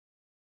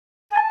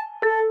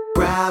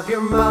Grab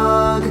your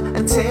mug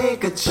and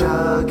take a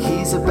chug.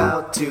 He's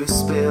about to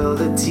spill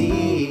the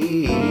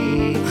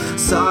tea.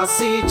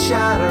 Saucy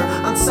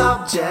chatter on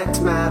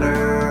subject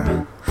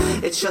matter.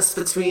 It's just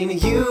between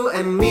you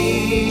and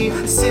me.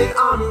 Sit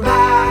on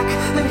back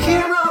and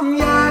hear him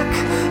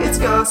yak. It's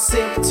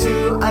gossip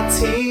to a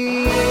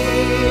T.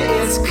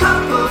 It's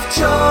Cup of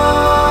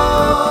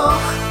Joe.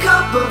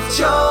 Cup of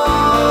Joe.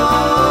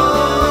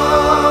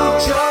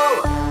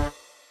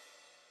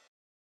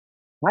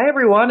 Hi,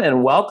 everyone,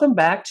 and welcome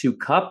back to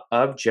Cup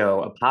of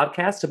Joe, a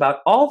podcast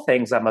about all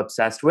things I'm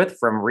obsessed with,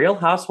 from Real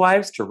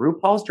Housewives to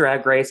RuPaul's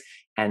Drag Race,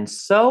 and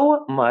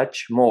so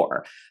much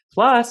more.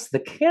 Plus, the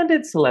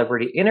candid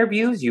celebrity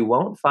interviews you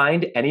won't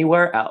find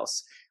anywhere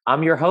else.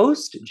 I'm your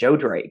host, Joe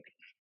Drake,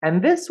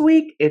 and this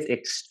week is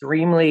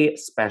extremely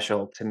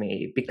special to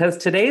me because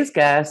today's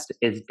guest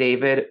is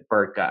David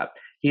Burtka.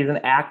 He's an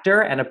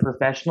actor and a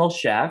professional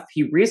chef.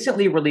 He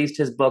recently released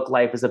his book,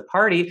 Life is a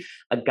Party,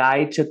 a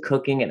guide to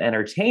cooking and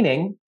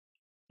entertaining.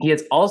 He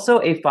is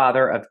also a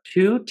father of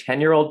two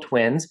 10-year-old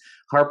twins,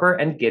 Harper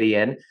and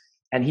Gideon,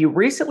 and he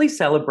recently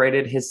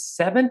celebrated his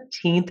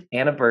 17th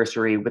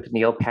anniversary with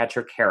Neil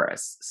Patrick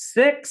Harris,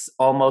 6,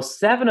 almost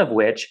 7 of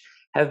which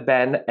have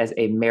been as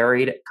a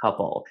married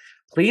couple.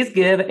 Please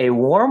give a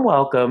warm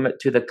welcome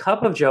to the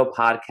Cup of Joe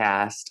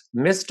podcast,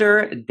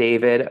 Mr.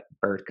 David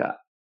Burtka.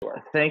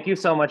 Thank you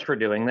so much for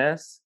doing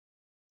this.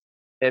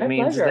 It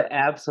means the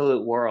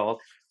absolute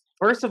world.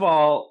 First of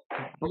all,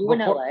 are you in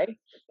LA?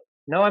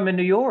 No, I'm in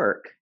New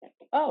York.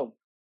 Oh,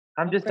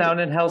 I'm just down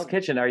in Hell's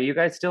Kitchen. Are you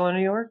guys still in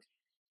New York?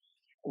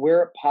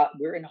 We're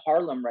in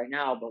Harlem right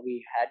now, but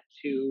we head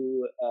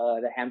to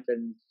the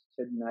Hamptons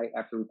tonight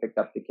after we picked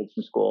up the kids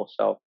from school.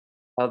 So,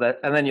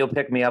 and then you'll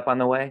pick me up on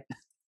the way.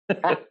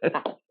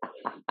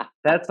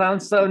 That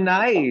sounds so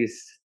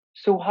nice.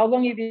 So, how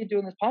long have you been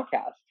doing this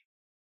podcast?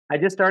 I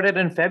just started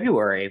in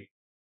February.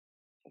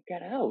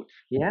 Get out.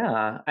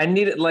 Yeah. I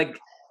needed,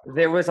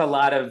 there was a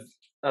lot of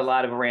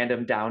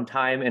random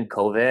downtime in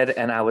COVID,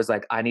 and I was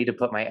like, I need to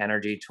put my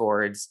energy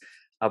towards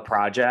a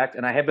project.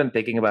 And I have been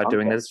thinking about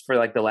doing this for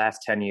the last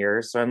 10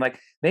 years. So I'm like,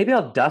 maybe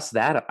I'll dust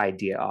that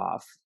idea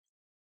off.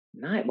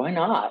 Nice. Why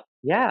not?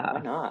 Yeah.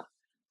 Why not?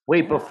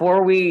 Wait,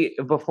 before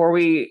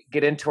we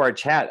get into our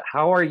chat,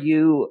 how are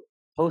you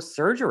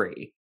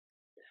post-surgery?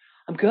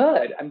 I'm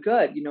good.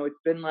 It's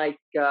been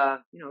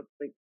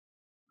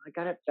I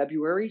got it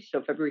February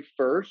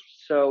 1st.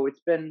 So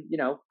it's been,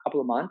 a couple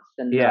of months,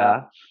 and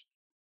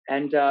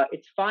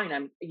it's fine.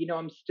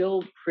 I'm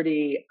still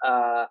pretty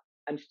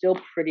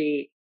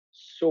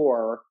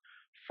sore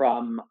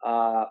from,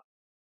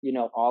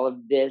 all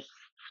of this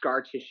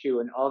scar tissue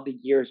and all the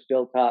years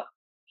built up.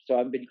 So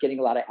I've been getting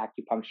a lot of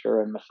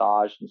acupuncture and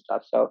massage and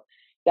stuff. So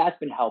that's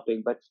been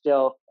helping, but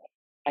still,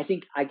 I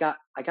think I got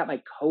my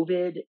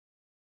COVID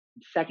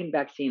second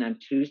vaccine on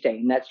Tuesday,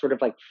 and that sort of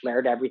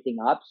flared everything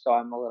up. So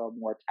I'm a little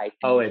more tight.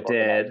 Oh, it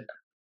did.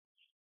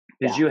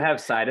 Did you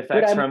have side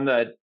effects from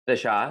the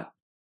shot?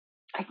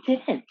 I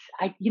didn't.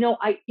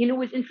 It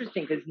was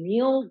interesting because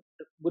Neil,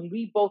 when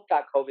we both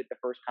got COVID the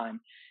first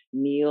time,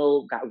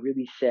 Neil got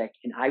really sick,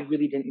 and I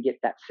really didn't get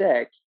that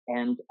sick.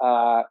 And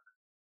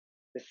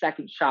the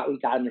second shot we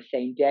got on the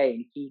same day,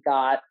 and he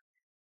got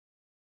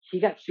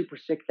super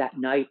sick that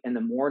night and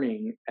the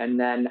morning, and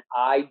then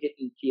I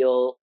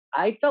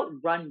felt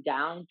run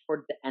down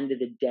toward the end of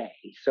the day.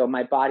 So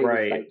my body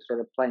was sort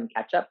of playing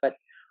catch up. But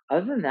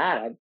other than that,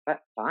 I felt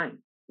fine.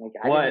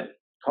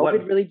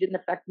 COVID really didn't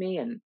affect me,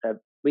 and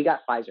we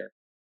got Pfizer.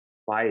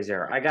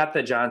 I got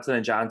the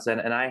Johnson & Johnson,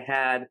 and I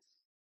had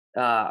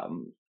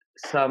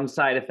some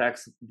side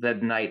effects the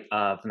night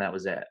of, and that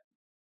was it.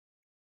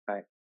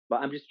 Right.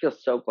 Well, I just feel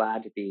so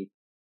glad to be,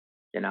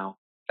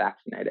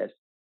 vaccinated.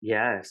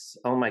 Yes.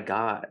 Oh my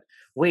God.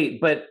 Wait,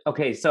 but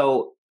okay,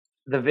 so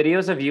the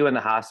videos of you in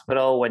the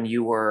hospital when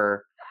you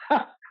were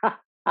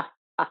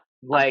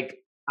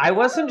I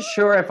wasn't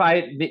sure if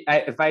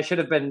I should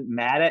have been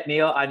mad at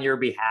Neil on your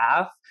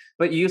behalf,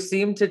 but you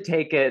seemed to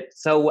take it.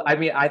 So,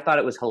 I thought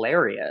it was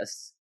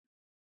hilarious.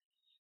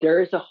 There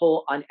is a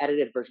whole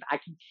unedited version. I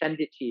can send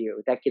it to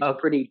you. That gets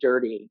pretty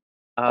dirty.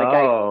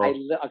 Oh. I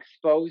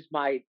exposed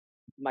my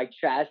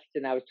chest,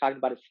 and I was talking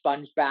about a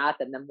sponge bath,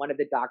 and then one of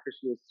the doctors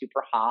who was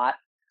super hot,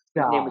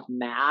 his name was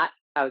Matt.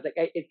 I was like,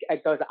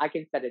 it goes. I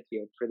can send it to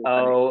you. It's really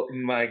funny. Oh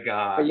my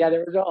God! But yeah,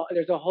 there's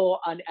a whole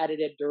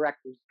unedited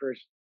director's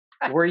version.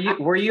 Were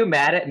you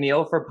mad at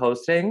Neil for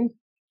posting?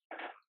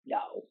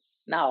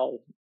 No.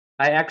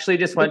 I actually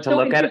just went to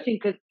look at it.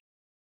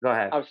 Go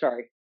ahead. I'm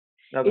sorry.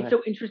 No, it's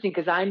so interesting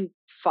because I'm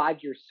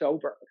 5 years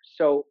sober.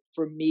 So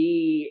for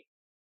me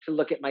to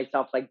look at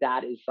myself like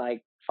that is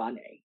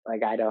funny.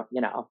 I don't,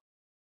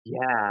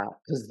 Yeah,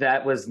 because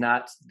that was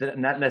not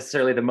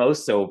necessarily the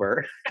most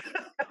sober.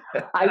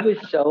 I was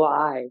so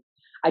high.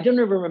 I don't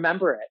even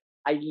remember it.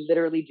 I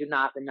literally do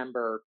not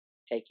remember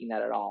taking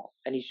that at all.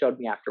 And he showed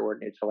me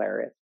afterward, and it's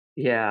hilarious.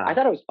 Yeah. I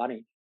thought it was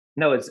funny.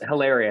 No, it's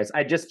hilarious.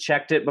 I just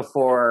checked it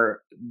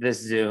before this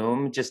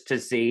Zoom just to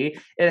see.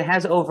 It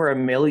has over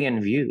 1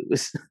 million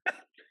views.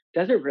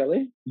 Does it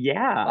really?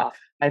 Yeah, Wow.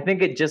 I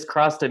think it just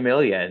crossed 1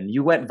 million.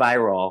 You went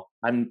viral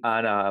on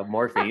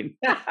morphine.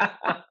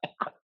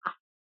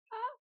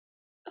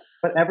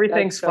 But That's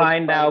everything's so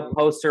fine now funny.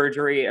 post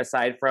surgery,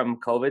 aside from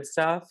COVID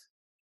stuff,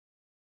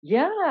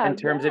 Yeah, in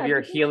terms yeah, of your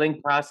everything.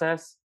 healing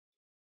process.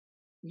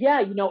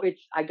 Yeah,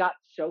 it's I got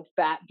so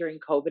fat during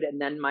COVID, and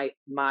then my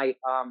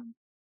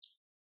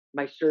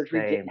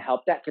surgery didn't Same.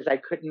 help that because I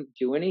couldn't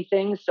do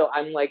anything. So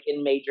I'm like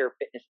in major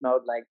fitness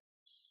mode, like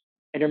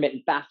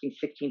intermittent fasting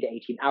 16 to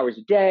 18 hours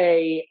a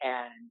day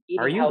and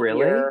Are eating you really?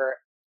 healthier.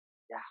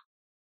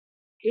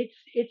 Yeah,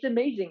 it's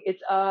amazing.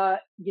 It's a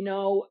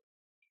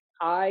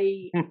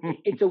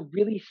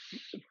really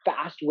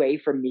fast way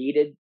for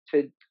me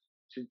to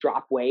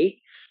drop weight.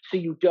 So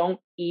you don't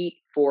eat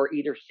for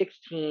either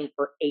 16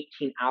 or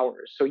 18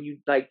 hours. So you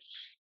like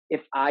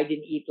if I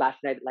didn't eat last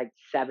night at like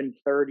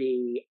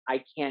 7:30,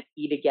 I can't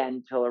eat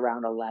again till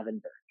around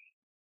 11:30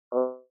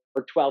 or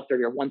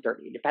 12:30 or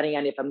 1:30, depending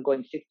on if I'm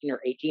going 16 or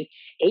 18.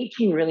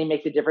 18 really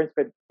makes a difference,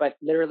 but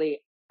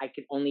literally I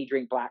can only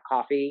drink black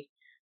coffee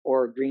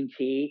or green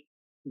tea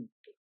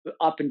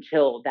up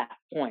until that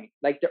point.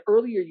 Like the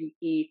earlier you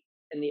eat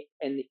in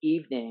the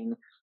evening,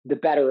 the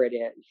better it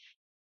is.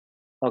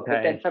 But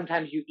then Okay.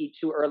 sometimes you eat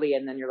too early,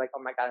 and then you're like,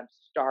 oh my god, I'm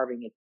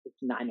starving. It's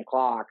 9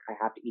 o'clock. I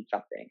have to eat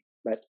something.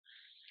 But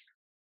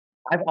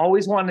I've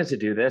always wanted to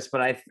do this,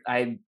 but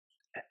I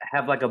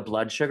have like a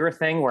blood sugar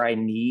thing where I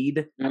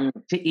need do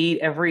to eat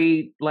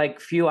every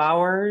like few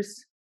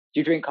hours.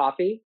 you drink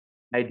coffee?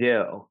 I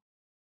do.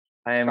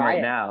 I am Try right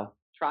it. now.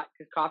 Try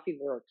because coffee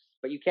works,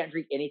 but you can't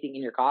drink anything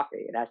in your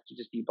coffee. It has to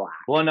just be black.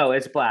 Well, no,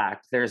 it's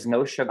black. There's no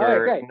All right,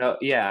 sugar. great. No,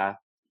 yeah.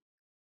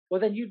 Well,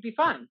 then you'd be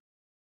fine.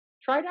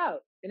 Try it out.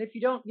 And if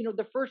you don't,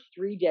 the first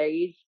 3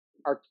 days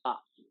are tough.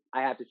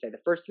 I have to say, the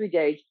first 3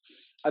 days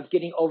of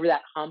getting over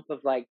that hump of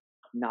like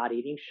not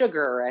eating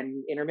sugar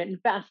and intermittent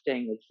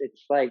fasting.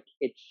 It's like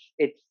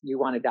it's you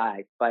want to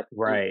die, but you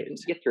Right. can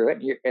get through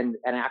it. And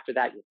after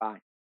that, you're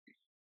fine.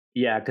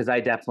 Yeah, because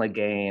I definitely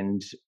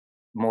gained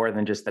more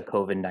than just the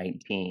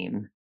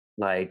COVID-19.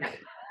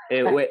 Like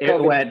it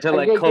COVID. went to I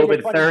like gave it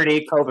COVID 20.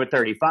 30, COVID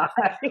 35.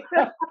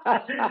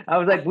 I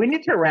was like, we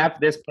need to wrap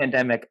this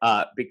pandemic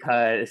up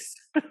because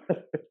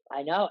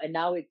I know. And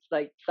now it's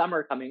like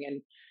summer coming,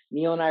 and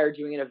Neil and I are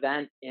doing an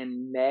event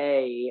in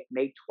May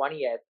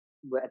 20th.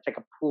 It's like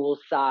a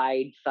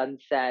poolside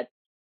sunset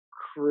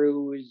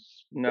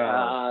cruise no,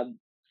 uh,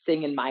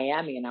 thing in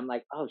Miami, and I'm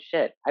like, oh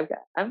shit, I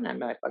haven't had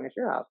my fucking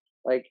shirt off,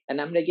 like,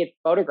 and I'm gonna get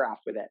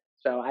photographed with it,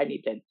 so I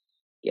need to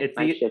get it's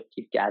my shit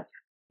together.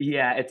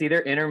 yeah, it's either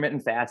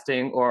intermittent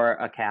fasting or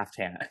a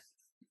caftan,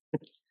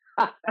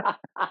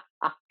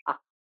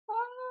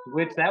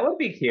 which that would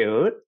be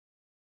cute.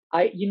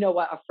 You know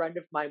what? A friend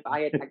of mine,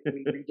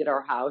 we redid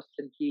our house,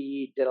 and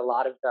he did a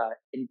lot of the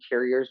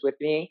interiors with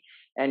me,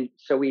 and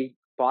so we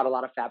bought a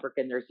lot of fabric.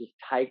 And there's this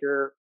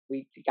tiger.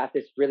 We got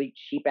this really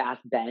cheap ass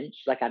bench,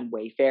 like on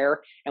Wayfair,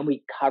 and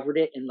we covered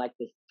it in like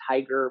this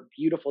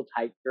beautiful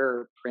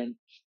tiger print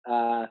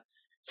uh,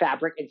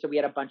 fabric. And so we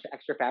had a bunch of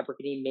extra fabric,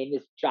 and he made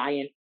this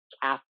giant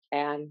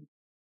caftan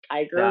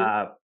tiger,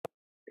 Uh,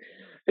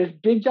 this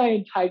big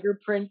giant tiger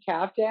print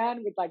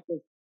caftan with like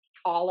this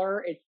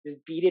collar. It's this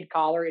beaded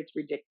collar. It's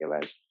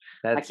ridiculous.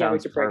 I that can't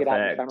wait sounds to break it out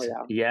in the perfect.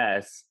 summer though.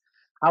 Yes.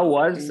 How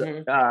was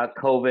Hmm.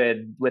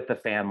 COVID with the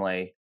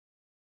family?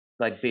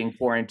 Like being It was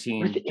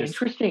quarantined, just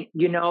interesting.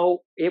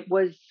 It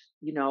was,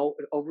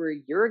 over a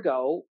year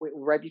ago,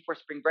 right before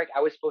spring break, I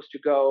was supposed to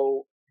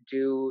go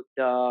do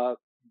the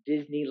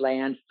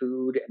Disneyland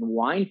Food and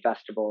Wine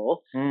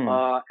Festival.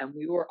 mm, And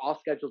we were all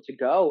scheduled to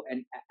go,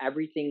 and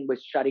everything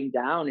was shutting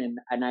down.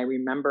 And I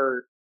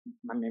remember,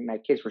 I mean, my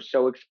kids were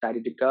so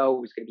excited to go.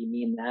 It was going to be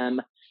me and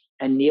them.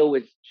 And Neil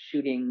was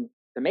shooting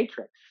The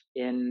Matrix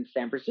in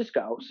San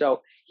Francisco.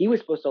 So he was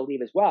supposed to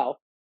leave as well.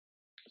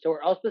 So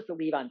we're all supposed to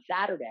leave on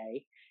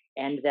Saturday.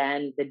 And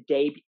then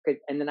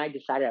and then I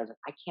decided, I was like,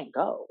 I can't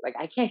go. Like,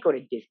 I can't go to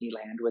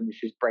Disneyland when this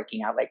is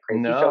breaking out like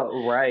crazy. So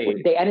no, right.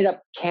 they ended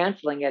up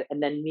canceling it.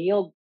 And then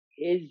Neil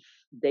is,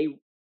 they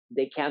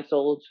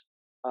canceled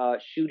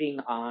shooting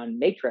on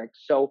Matrix.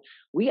 So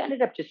we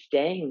ended up just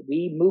staying.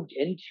 We moved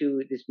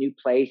into this new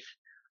place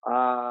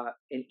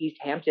in East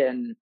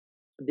Hampton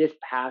this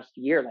past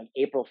year, like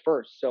April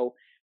 1st. So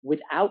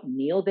without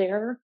Neil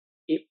there,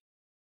 it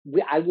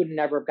I would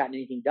never have gotten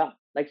anything done.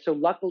 Like, so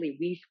luckily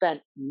we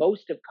spent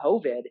most of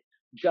COVID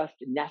just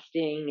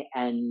nesting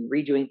and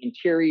redoing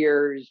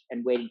interiors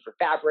and waiting for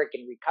fabric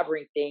and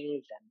recovering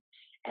things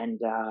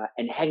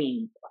and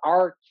hanging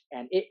art.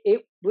 And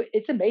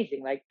it's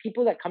amazing. Like,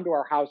 people that come to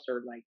our house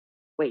are like,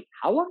 wait,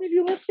 how long have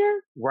you lived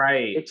here?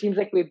 Right. It seems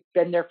like we've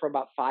been there for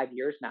about 5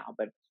 years now,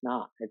 but it's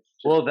not. It's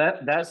just, Well,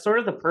 that's sort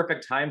of the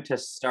perfect time to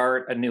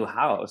start a new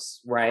house,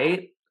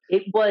 right?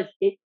 it was,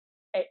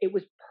 it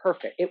was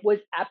perfect. It was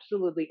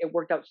absolutely, it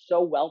worked out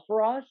so well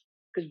for us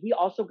because we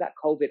also got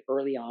COVID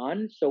early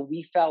on. So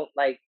we felt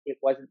like it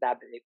wasn't that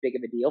big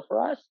of a deal for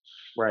us.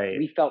 Right.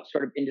 We felt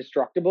sort of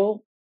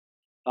indestructible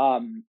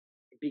um,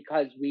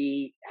 because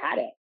we had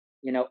it,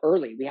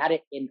 early. We had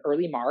it in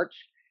early March,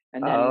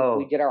 and then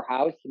we Oh, did our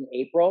house in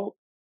April.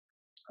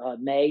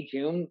 May,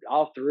 June,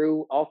 all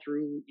through.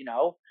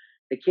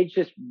 The kids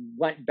just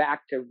went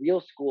back to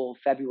real school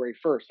February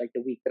 1st, like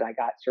the week that I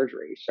got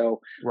surgery. So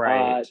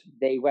Right.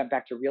 they went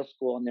back to real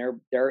school, and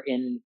they're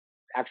in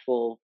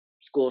actual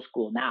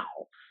school now.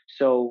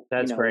 So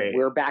That's great.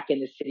 we're back in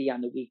the city on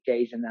the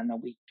weekdays, and then the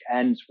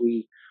weekends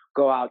we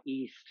go out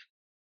east.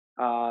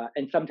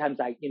 And sometimes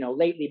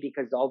lately,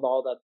 because of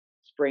all the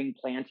spring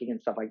planting and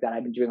stuff like that,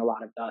 I've been doing a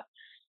lot of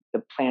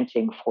the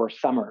planting for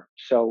summer.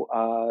 So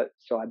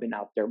I've been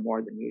out there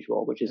more than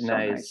usual, which is so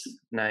nice.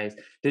 Nice, nice.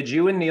 Did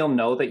you and Neil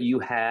know that you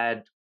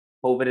had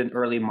COVID in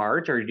early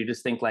March, or did you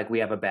just think like we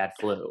have a bad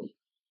flu?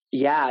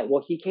 Yeah,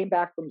 well, he came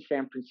back from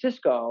San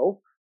Francisco,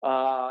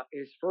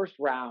 his first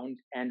round,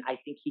 and I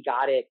think he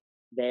got it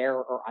there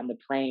or on the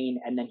plane,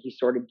 and then he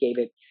sort of gave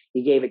it.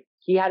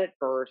 He had it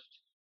first,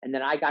 and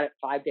then I got it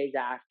 5 days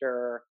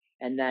after,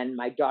 and then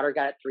my daughter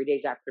got it 3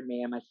 days after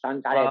me, and my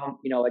son got it,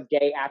 Um, a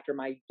day after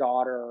my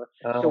daughter.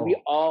 So we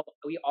oh, all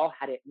we all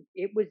had it.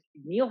 It was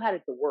Neil had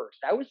it the worst.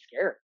 I was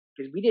scared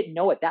because we didn't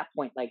know at that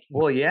point like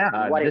well,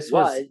 yeah, what it this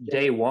was was,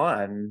 day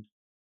one,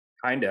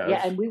 kind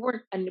yeah, of. and we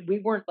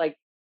weren't like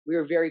we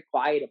were very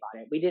quiet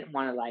about it. We didn't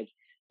want to like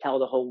tell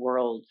the whole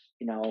world,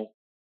 Andy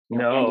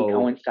No,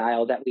 Cohen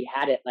style that we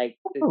had it. Like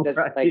that's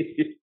like right,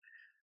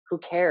 who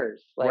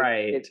cares? Like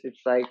right. it's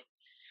like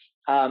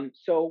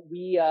so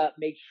we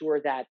made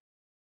sure that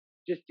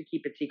just to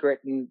keep it secret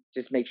and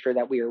just make sure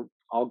that we were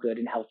all good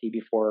and healthy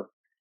before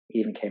it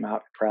even came out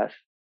to press.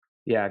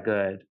 Yeah,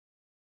 good.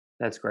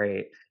 That's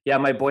great. Yeah,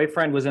 my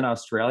boyfriend was in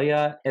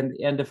Australia in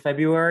the end of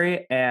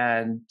February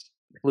and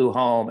flew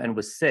home and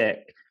was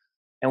sick.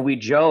 And we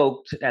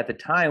joked at the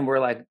time, we're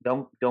like,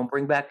 don't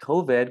bring back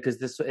COVID because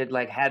it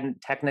like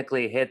hadn't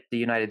technically hit the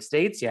United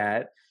States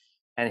yet.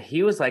 And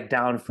he was like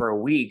down for a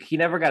week. He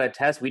never got a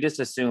test. We just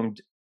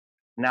assumed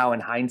now in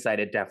hindsight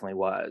it definitely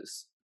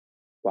was.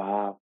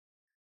 Wow.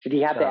 Did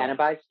he have the So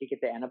antibodies? Did he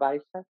get the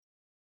antibodies test?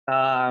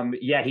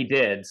 yeah, he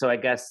did. So I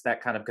guess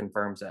that kind of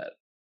confirms it.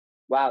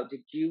 Wow.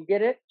 Did you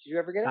get it? Did you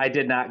ever get it? I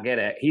did not get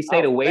it. He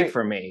stayed Oh, away great.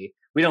 from me.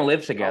 We don't live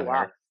Oh, wow.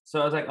 together.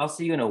 So I was like, I'll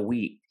see you in a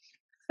week.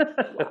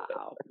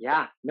 Wow.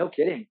 Yeah. No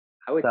kidding.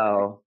 I would say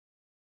So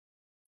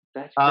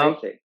that's um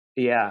crazy.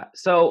 yeah.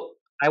 So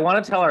I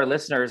want to tell our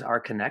listeners our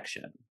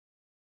connection.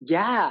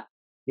 Yeah.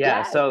 Yeah,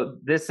 Yes. so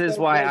this is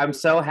So why I'm crazy.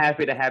 so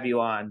happy to have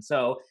you on.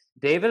 So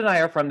David and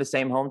I are from the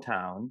same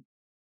hometown.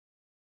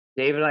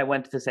 David and I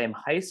went to the same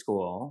high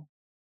school.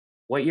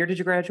 What year did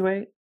you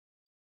graduate?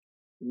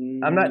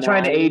 I'm not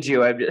trying to age you.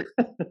 90. I'm just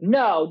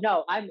No,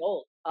 no, I'm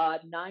old.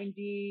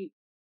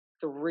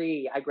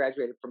 93. I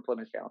graduated from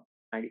Plymouth Salem.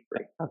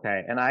 93.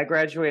 okay. And I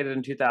graduated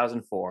in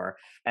 2004.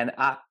 And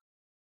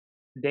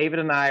David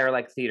and I are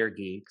like theater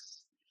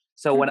geeks.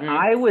 So when Mm-hmm.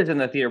 I was in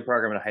the theater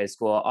program in high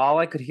school, all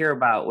I could hear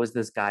about was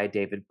this guy,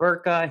 David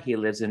Burka. He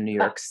lives in New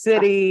York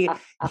City.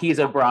 He's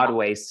a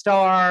Broadway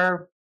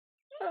star.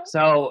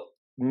 So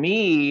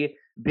me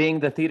being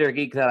the theater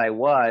geek that I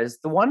was,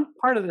 the one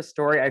part of the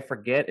story I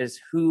forget is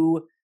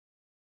who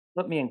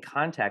put me in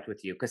contact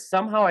with you because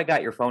somehow I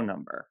got your phone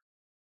number.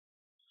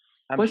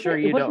 I'm Was sure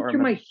it? It you don't wasn't through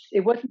remember. my. It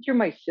wasn't through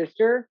my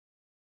sister.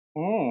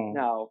 Mm.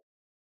 No.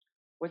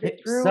 Was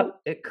it through?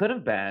 It could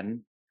have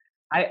been.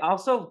 I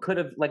also could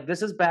have like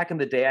this is back in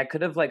the day. I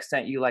could have like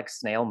sent you like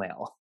snail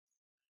mail,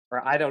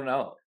 or I don't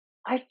know.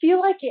 I feel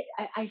like it.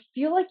 I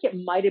feel like it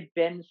might have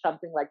been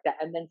something like that,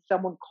 and then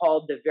someone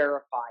called to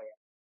verify it.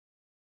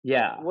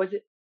 Yeah, Was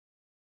it?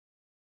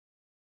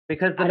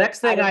 because the I don't.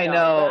 next I thing don't I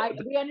know. But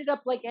know, we ended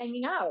up like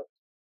hanging out.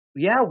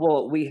 yeah,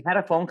 well, we had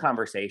a phone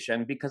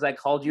conversation because I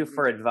called you Hmm.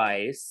 for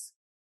advice.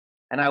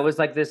 And I was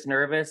like this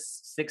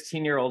nervous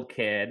 16-year-old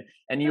kid.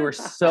 And you were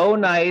so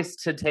nice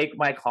to take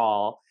my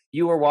call.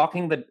 You were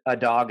walking a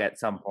dog at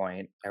some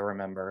point, I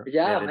remember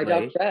Yeah, my dog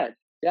vividly. said.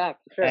 Yeah,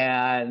 for sure.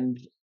 And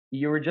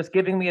you were just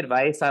giving me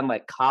advice on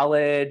like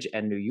college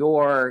and New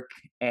York.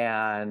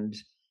 And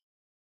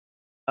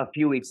a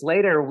few weeks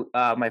later,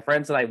 my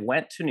friends and I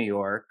went to New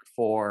York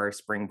for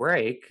spring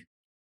break.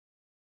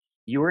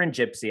 You were in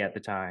Gypsy at the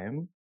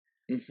time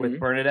with Hmm.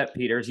 Bernadette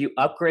Peters. You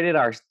upgraded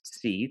our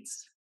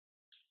seats.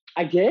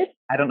 I did.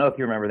 I don't know if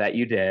you remember that.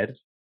 You did.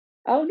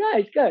 Oh,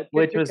 nice. Good. Good.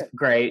 Which Good. was Good.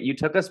 great. You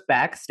took us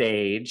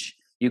backstage.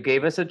 You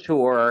gave us a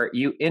tour.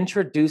 You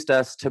introduced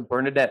us to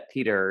Bernadette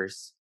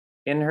Peters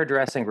in her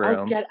dressing Oh,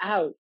 room. get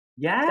out.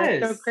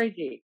 That's so Yes.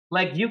 crazy.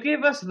 Like you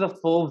gave us the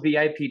full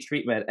VIP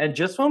treatment. And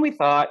just when we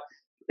thought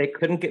it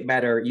couldn't get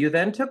better, you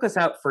then took us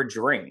out for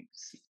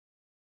drinks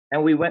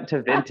and we went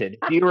to Vintage.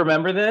 Do you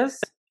remember this?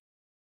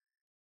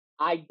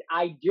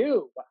 I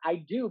do. I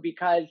do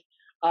because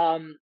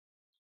um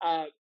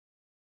uh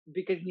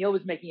because Neil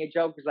was making a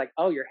joke. Was like,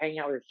 "Oh, you're hanging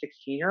out with a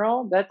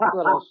 16-year-old? That's a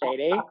little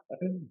shady." Well,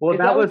 Because that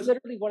that was was,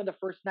 literally one of the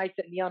first nights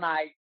that Neil and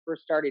I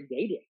first started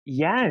dating.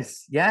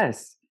 yes,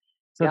 yes.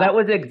 So Yeah. that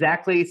was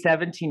exactly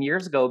 17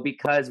 years ago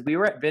because we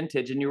were at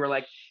Vintage and you were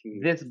like,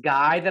 Jeez. this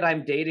guy that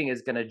I'm dating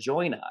is going to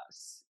join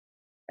us.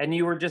 And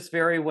you were just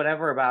very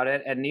whatever about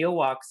it. And Neil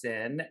walks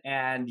in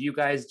and you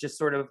guys just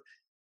sort of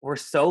were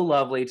so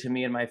lovely to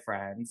me and my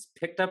friends,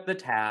 picked up the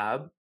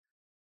tab.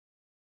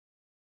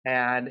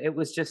 And it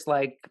was just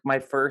like my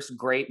first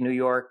great New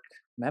York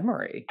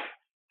memory.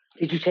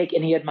 Did you take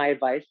any of my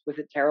advice? Was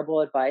it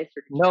terrible advice?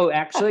 Or did No,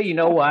 actually, you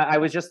know what? I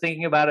was just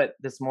thinking about it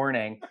this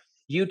morning.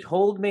 You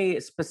told me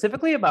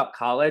specifically about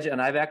college,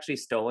 and I've actually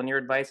stolen your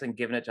advice and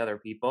given it to other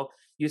people.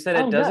 You said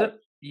Oh, nice.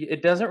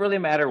 it doesn't really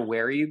matter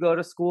where you go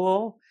to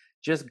school,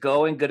 just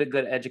go and get a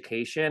good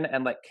education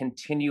and like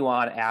continue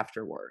on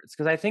afterwards.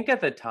 Because I think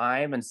at the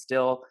time and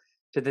still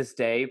to this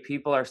day,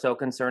 people are so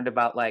concerned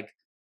about like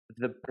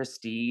the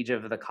prestige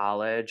of the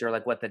college or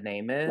like what the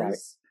name Right.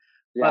 is.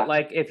 But Yeah.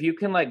 like if you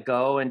can like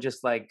go and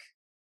just like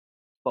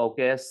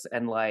focus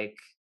and like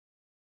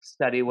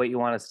study what you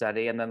want to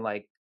study and then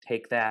like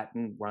take that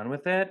and run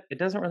with it, it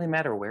doesn't really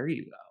matter where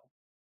you go,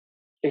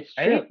 It's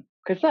true. right?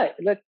 Because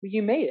look,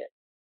 you made it.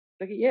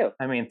 Look at you.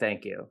 I mean,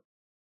 thank you.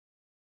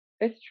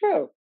 It's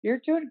true.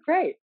 You're doing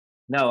great.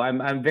 No,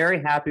 I'm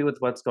very happy with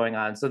what's going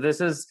on. So this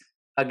is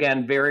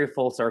again very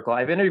full circle.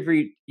 I've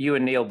interviewed you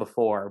and Neil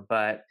before,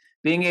 but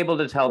being able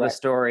to tell the Right.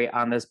 story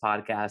on this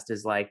podcast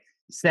is like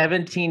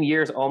 17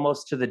 years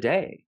almost to the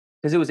day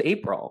because it was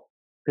April.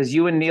 Because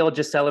you and Neil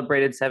just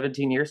celebrated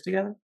 17 years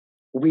together.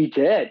 We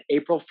did.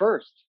 April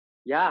 1st.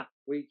 Yeah.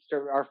 We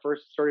started our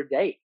first sort of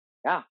date.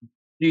 Yeah.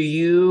 Do That's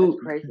you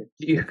crazy.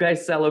 do you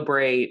guys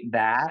celebrate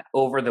that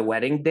over the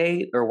wedding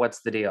date or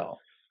what's the deal?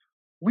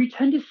 We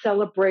tend to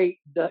celebrate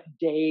the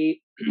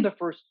day, the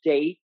first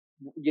date,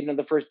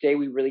 the first day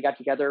we really got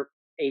together,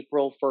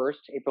 April 1st,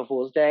 April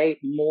Fool's Day,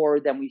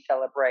 more than we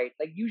celebrate.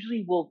 Like,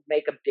 usually we'll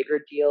make a bigger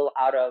deal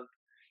out of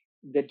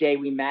the day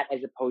we met as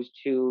opposed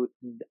to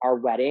our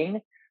wedding.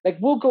 Like,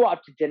 we'll go out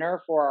to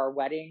dinner for our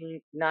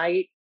wedding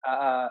night.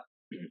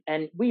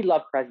 And we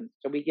love presents.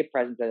 So we give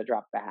presents at a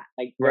drop of a hat.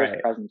 Like, there's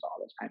Right. presents all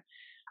the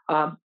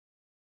time.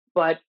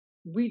 But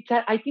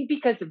I think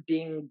because of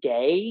being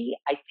gay,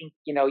 I think,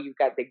 you've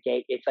got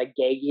it's like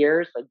gay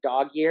years, like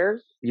dog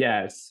years.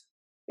 Yes.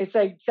 It's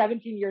like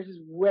 17 years is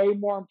way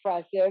more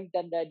impressive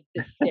than the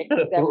six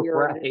that we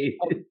were Right.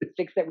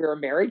 6 that we were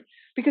married,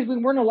 because we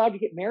weren't allowed to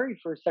get married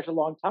for such a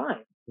long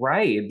time.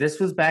 Right. This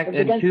was back It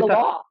was in against the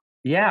 2000. law.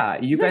 Yeah,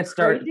 you Isn't that guys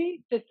started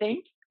crazy to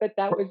think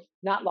that was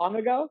not long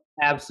ago?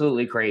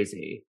 absolutely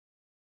crazy.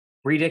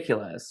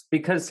 Ridiculous.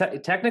 Because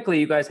technically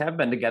you guys have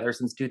been together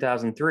since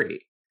 2003.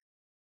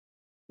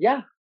 Yeah.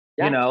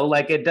 You Yeah. know,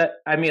 like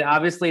I mean,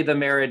 obviously the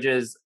marriage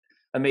is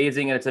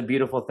amazing and it's a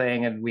beautiful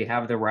thing and we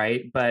have the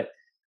right, but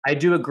I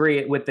do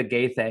agree with the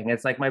gay thing.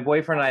 It's like my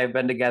boyfriend and I have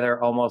been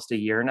together almost a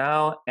year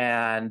now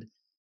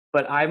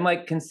but I'm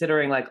like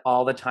considering like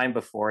all the time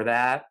before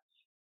that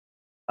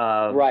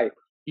of Right.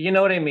 you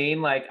know what I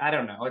mean? Like I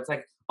don't know. It's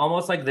like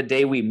almost like the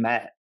day we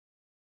met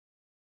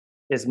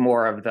is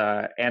more of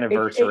the It's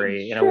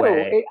anniversary in a true.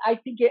 way. I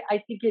think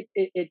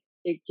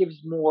it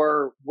gives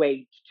more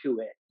weight to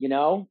it. I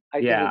think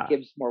it Yeah.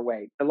 gives more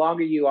weight. The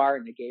longer you are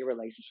in a gay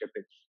relationship,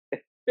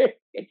 it's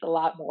it's a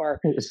lot more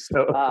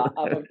So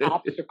of an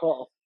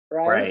obstacle,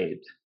 right? right.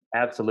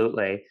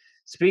 Absolutely.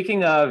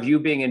 Speaking of you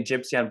being in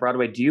Gypsy on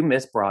Broadway, do you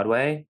miss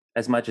Broadway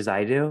as much as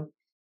I do?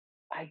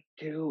 I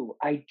do.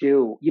 I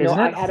do. Isn't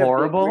I it had a big.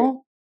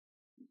 horrible?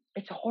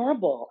 It's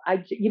horrible.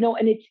 And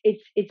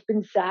it's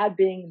been sad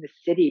being in the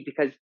city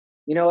because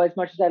as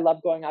much as I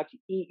love going out to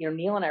eat,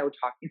 Neil and I were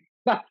talking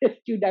about this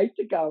 2 nights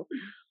ago.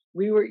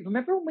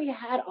 Remember when we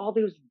had all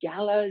those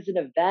galas and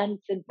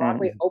events and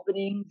Broadway Mm,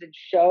 openings and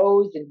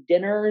shows and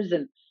dinners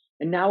and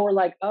now we're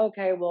like,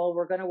 okay, well,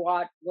 we're gonna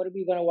watch. What are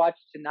we gonna watch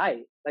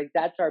tonight? Like,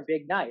 that's our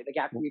big night. Like,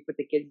 after we put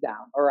the kids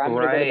down, or I'm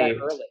gonna go to bed right.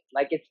 early.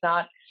 Like, it's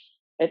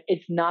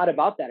not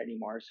about that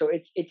anymore. So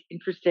it's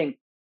interesting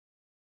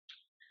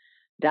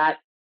that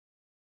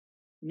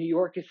New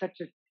York is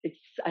it's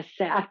a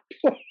sad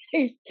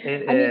place.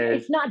 It I mean,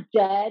 it's is. not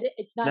dead.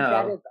 It's not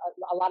dead as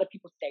No. a lot of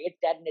people say it's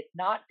dead, and it's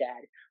not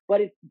dead.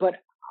 But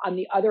on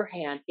the other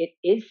hand, it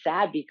is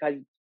sad because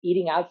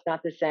eating out's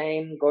not the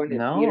same, going to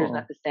the theater's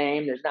not No. the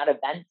same. There's not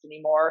events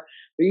anymore.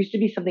 There used to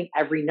be something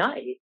every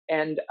night,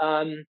 and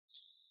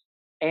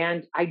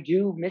I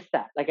do miss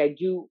that. Like,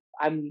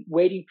 I'm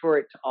waiting for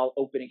it to all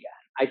open again.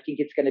 I think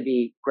it's going to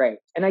be great.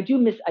 And I do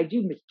miss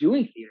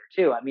doing theater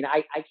too. I mean,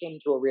 I came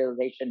to a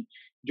realization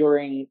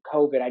during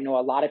COVID. I know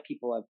a lot of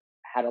people have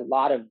had a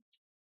lot of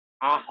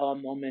aha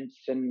moments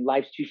and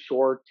life's too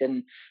short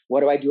and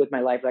what do I do with my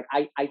life? Like,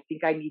 I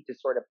think I need to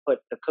sort of put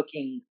the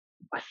cooking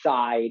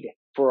aside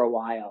for a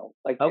while.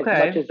 Like, as much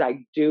Okay. as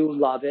I do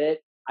love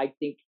it, I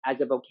think as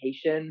a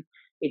vocation,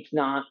 it's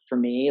not for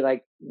me.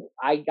 Like,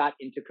 I got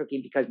into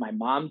cooking because my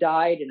mom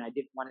died and I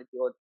didn't want to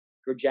deal with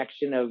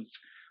rejection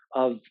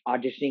of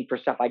auditioning for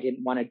stuff I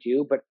didn't want to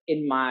do. But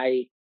in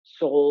my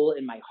soul,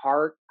 in my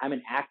heart, I'm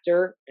an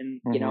actor,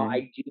 and Hmm.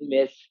 I do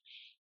miss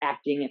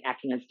acting and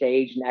acting on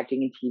stage and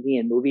acting in TV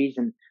and movies.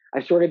 And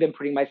I've sort of been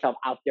putting myself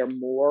out there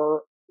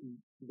more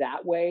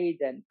that way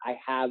than I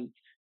have.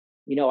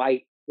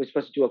 I was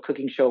supposed to do a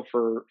cooking show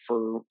for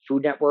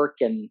Food Network,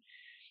 and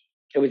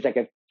it was like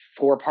a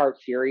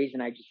 4-part series,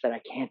 and I just said I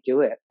can't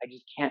do it. I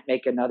just can't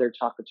make another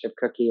chocolate chip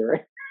cookie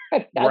or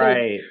another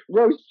Right.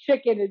 roast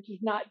chicken. It's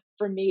just not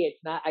for me.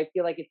 It's not. I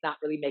feel like it's not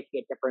really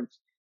making a difference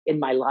in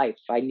my life.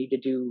 I need to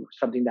do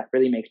something that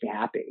really makes me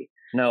happy.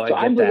 No, So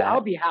I get that.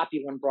 I'll be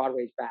happy when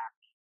Broadway's back.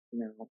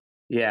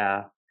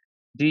 Yeah.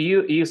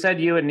 You said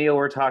you and Neil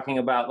were talking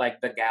about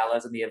like the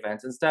galas and the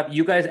events and stuff.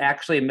 You guys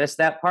actually missed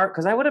that part?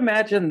 Because I would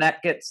imagine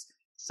that gets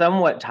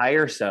somewhat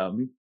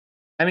tiresome.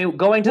 I mean,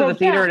 going to the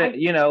theater,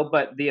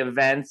 but the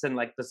events and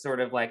like the sort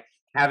of like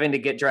having to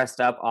get dressed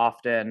up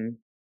often.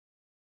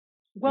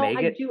 Well,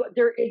 I do.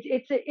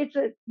 It's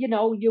a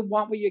you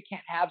want what you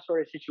can't have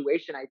sort of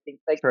situation. I think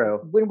like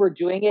True. When we're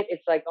doing it,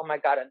 it's like, oh my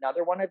god,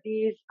 another one of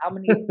these. How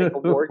many like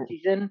award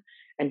season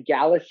and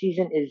gala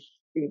season is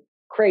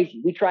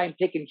crazy. We try and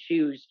pick and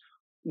choose,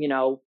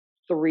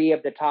 3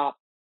 of the top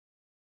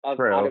out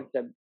of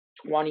the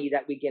 20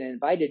 that we get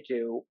invited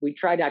to. We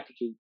try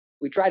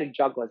to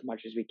juggle as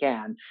much as we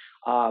can,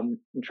 and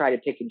try to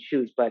pick and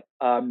choose. But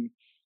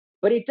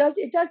it does.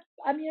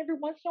 I mean, every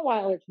once in a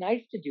while, it's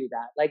nice to do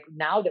that. Like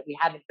now that we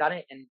haven't done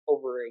it in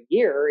over a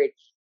year,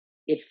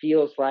 it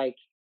feels like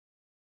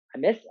I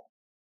miss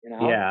it.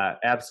 Yeah,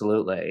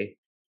 absolutely.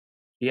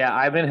 Yeah,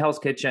 I'm in Hell's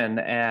Kitchen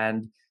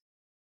and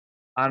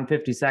on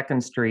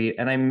 52nd Street,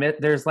 and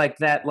there's like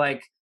that,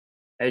 like,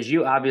 as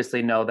you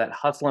obviously know, that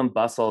hustle and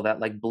bustle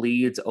that like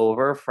bleeds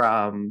over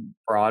from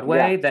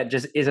Broadway that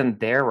just isn't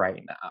there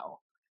right now.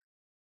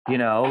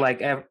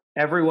 Like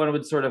everyone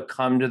would sort of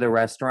come to the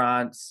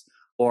restaurants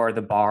or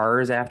the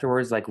bars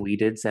afterwards, like we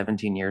did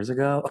 17 years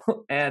ago,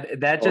 and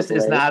that just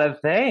is not a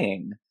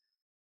thing.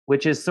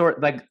 Which is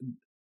and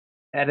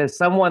as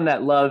someone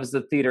that loves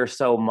the theater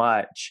so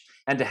much,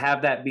 and to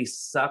have that be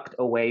sucked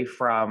away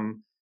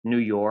from New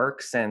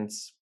York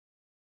since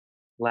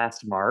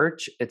last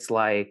March, it's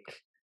like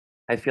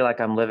I feel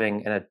like I'm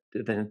living in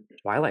the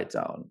Twilight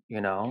Zone,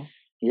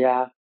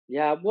 Yeah.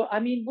 Well, I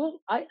mean,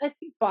 I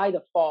think by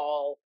the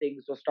fall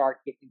things will start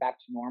getting back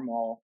to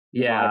normal.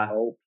 Yeah. I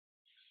hope.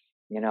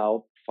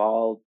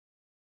 Fall,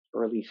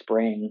 early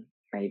spring,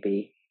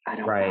 maybe. I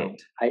don't know.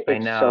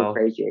 It's so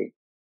crazy.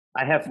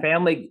 I have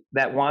family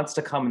that wants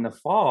to come in the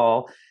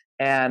fall.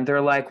 And they're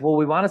like, well,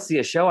 we want to see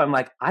a show. I'm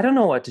like, I don't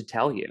know what to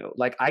tell you.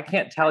 Like, I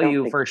can't tell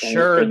you for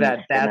sure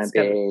that's going to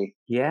be.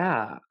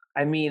 Yeah.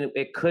 I mean,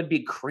 it could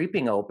be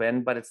creeping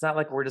open, but it's not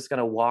like we're just going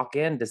to walk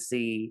in to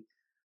see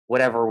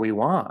whatever we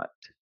want.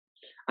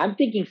 I'm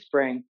thinking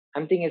spring.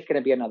 I'm thinking it's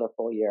going to be another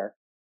full year.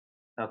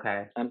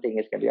 Okay. I'm thinking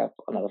it's going to be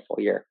another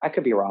full year. I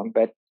could be wrong,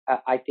 but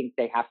I think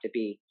they have to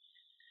be.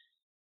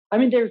 I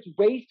mean, there's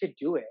ways to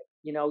do it.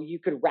 You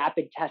could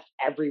rapid test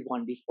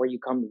everyone before you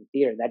come to the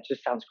theater. That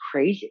just sounds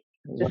crazy.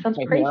 It just sounds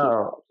crazy.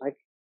 Like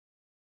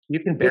you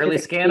can barely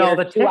scan all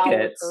the tickets 2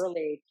 hours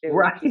early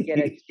to get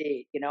a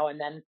seat, and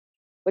then,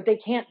 but they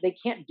can't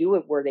do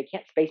it where they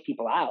can't space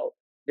people out.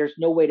 There's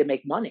no way to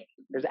make money.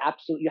 You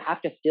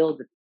have to fill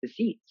the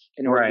seats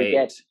in order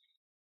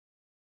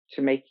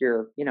to make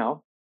your,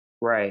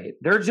 Right.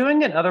 They're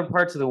doing it in other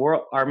parts of the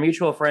world. Our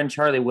mutual friend,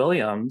 Charlie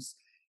Williams,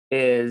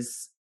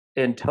 is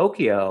in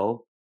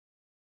Tokyo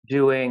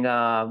doing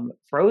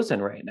Frozen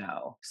right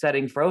now,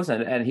 setting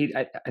Frozen. And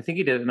I think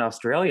he did it in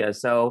Australia.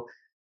 So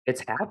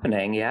it's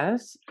happening,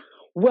 yes?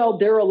 Well,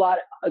 they're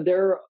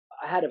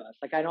ahead of us.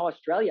 Like I know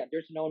Australia,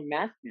 there's no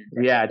mask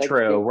mandate. Yeah,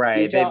 true.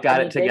 Right. They've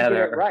got it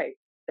together. Right.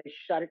 They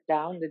shut it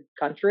down, the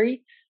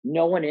country,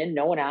 no one in,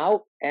 no one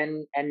out.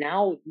 And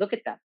now look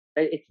at them.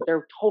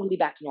 They're totally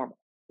back to normal.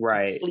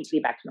 Right.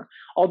 Completely back to normal.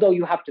 Although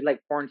you have to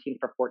like quarantine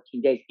for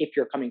 14 days if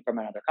you're coming from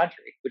another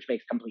country, which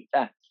makes complete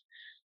sense.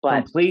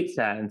 Complete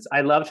sense. I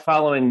loved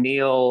following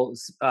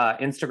Neil's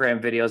Instagram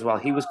videos while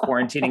he was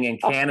quarantining in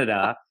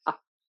Canada.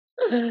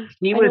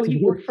 He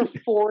worked for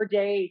 4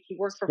 days. He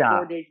worked for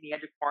 4 days and he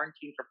had to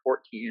quarantine for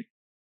 14.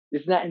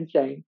 Isn't that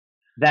insane?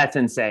 That's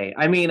insane.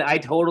 I mean, I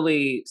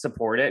totally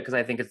support it because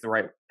I think it's the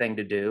right thing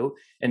to do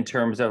in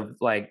terms of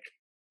like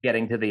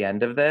getting to the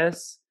end of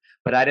this.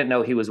 But I didn't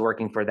know he was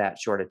working for that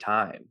short a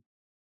time.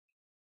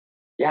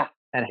 Yeah.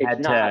 And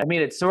I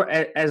mean, it's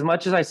as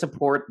much as I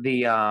support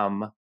the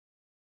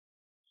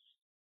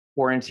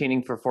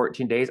quarantining for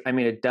 14 days, I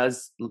mean, it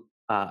does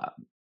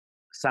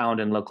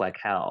sound and look like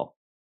hell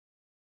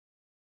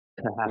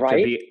to have to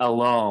be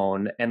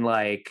alone. And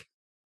like,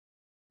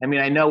 I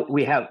mean, I know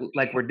we have,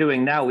 like we're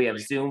doing now, we have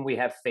Zoom, we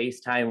have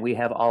FaceTime, we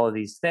have all of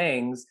these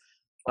things,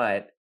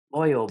 but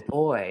boy, oh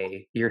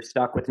boy, you're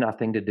stuck with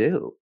nothing to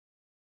do.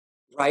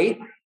 Right?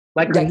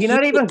 Like, did he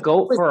not even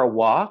go for a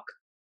walk?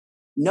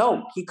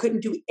 No, he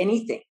couldn't do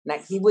anything.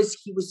 He was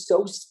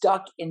so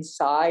stuck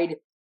inside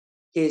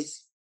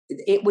his.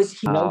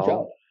 No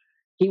joke.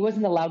 He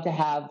wasn't allowed to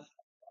have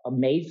a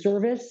maid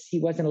service.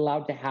 He wasn't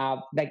allowed to have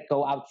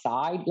go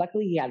outside.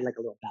 Luckily, he had like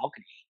a little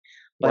balcony.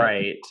 But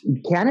right.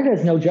 Canada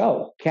is no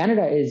joke.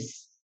 Canada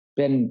has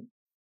been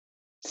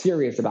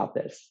serious about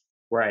this.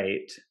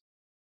 Right.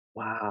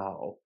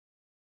 Wow.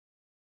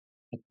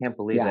 I can't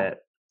believe it.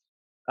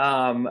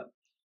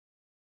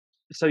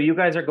 So you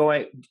guys are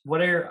going,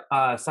 what are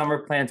your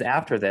summer plans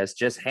after this?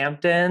 Just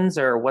Hamptons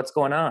or what's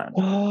going on?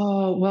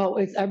 Oh,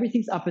 well,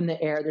 everything's up in the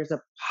air. There's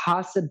a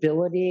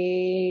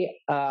possibility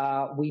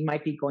we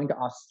might be going to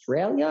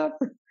Australia,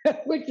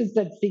 which is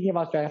speaking of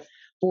Australia,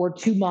 for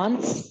 2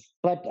 months.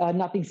 but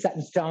nothing's set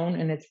in stone,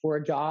 and it's for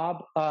a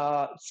job.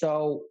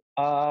 So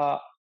I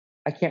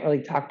can't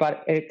really talk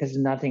about it because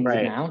nothing's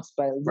Right. announced.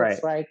 But it looks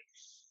Right. like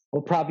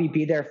we'll probably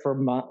be there for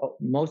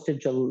most of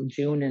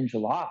June and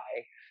July.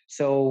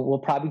 So we'll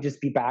probably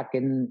just be back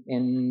in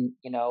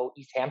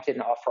East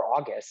Hampton for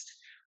August.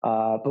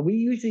 But we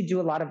usually do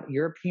a lot of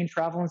European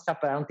travel and stuff.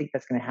 But I don't think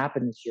that's going to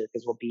happen this year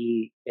because we'll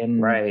be in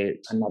Right.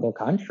 another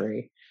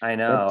country. I But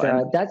know.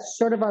 And that's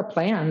sort of our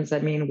plans. I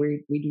mean,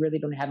 we really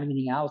don't have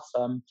anything else.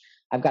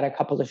 I've got a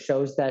couple of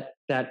shows that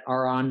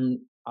are on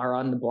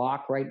the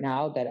block right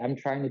now that I'm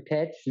trying to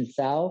pitch and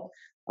sell.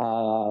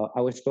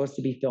 I was supposed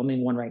to be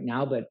filming one right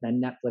now, but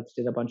then Netflix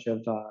did a bunch of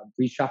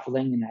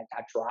reshuffling, and that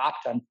got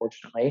dropped,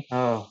 unfortunately.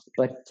 oh,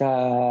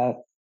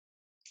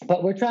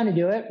 But we're trying to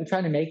do it. We're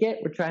trying to make it.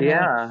 We're trying to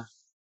yeah.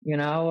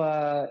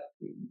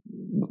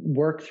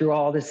 work through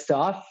all this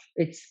stuff.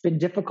 It's been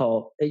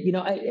difficult.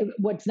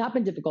 What's not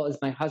been difficult is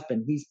my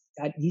husband. He's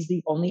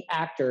the only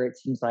actor, it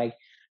seems like,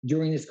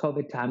 during this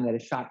COVID time that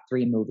has shot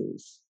 3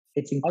 movies.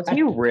 It's Oh, do incredible.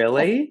 you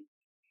really?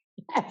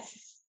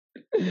 Yes.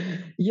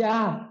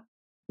 Yeah.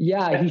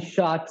 Yeah.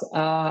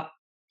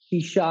 He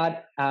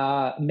shot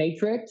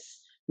Matrix,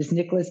 this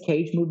Nicolas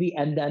Cage movie,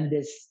 and then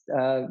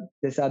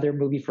this other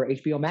movie for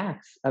HBO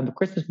Max, a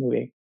Christmas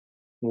movie.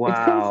 It's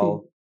crazy.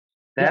 Wow.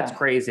 That's Yeah.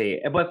 crazy.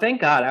 But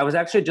thank God. I was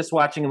actually just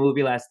watching a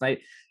movie last night,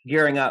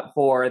 gearing up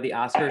for the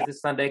Oscars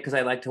this Sunday, because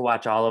I like to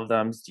watch all of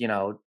them, to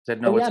know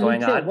Oh what's yeah, going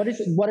me too. on.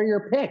 What are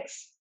your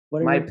picks?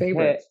 What are My your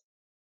favorites?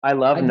 I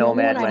love The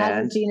only one I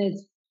haven't Nomadland. seen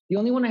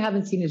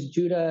is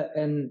Judas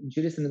and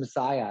the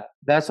Messiah.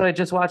 That's what I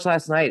just watched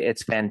last night.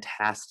 It's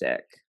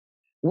fantastic.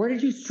 Where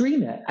did you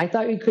stream it? I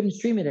thought you couldn't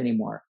stream it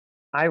anymore.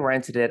 I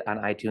rented it on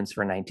iTunes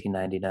for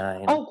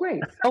 $19.99. Oh,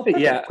 great. Oh, perfect.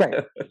 Yeah. Great.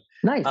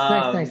 Nice,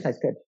 Um, nice.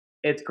 Good.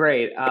 It's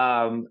great.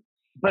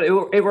 But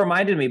it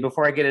reminded me,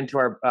 before I get into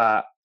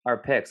our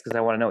picks, because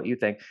I want to know what you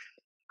think.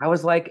 I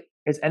was like,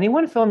 is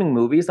anyone filming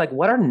movies? Like,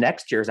 what are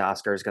next year's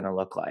Oscars going to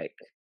look like?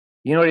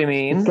 You know what I It's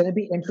mean? going to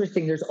be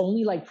interesting. There's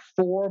only like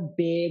 4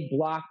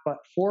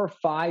 or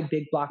 5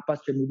 big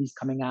blockbuster movies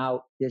coming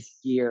out this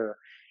year,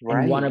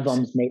 and one of Right.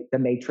 them's The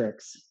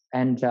Matrix.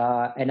 And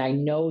I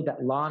know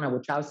that Lana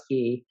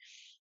Wachowski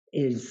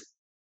is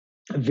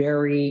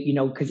very,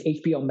 because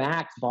HBO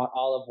Max bought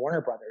all of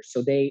Warner Brothers,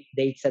 so they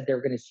said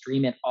they're going to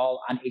stream it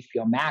all on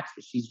HBO Max,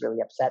 but she's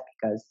really upset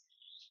because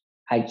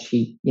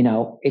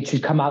it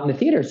should come out in the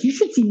theaters. You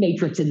should see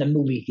Matrix in the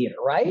movie theater,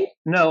 right?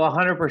 No,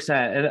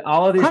 100%. And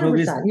all of these 100%.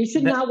 movies. You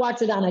should not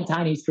watch it on a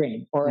tiny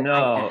screen or an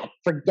No,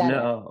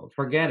 iPad.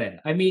 forget it.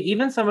 I mean,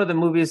 even some of the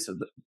movies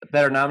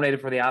that are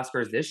nominated for the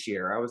Oscars this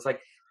year, I was like,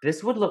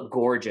 this would look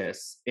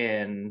gorgeous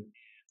in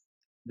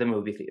the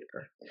movie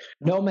theater.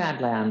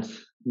 Nomadland,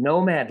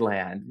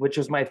 which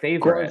was my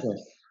favorite.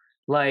 Gorgeous.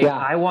 Like, Yeah.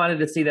 I wanted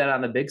to see that on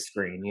the big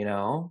screen,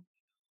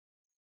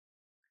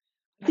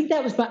 I think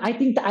that was I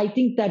think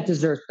that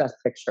deserves Best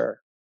Picture.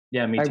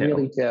 Yeah, me I too.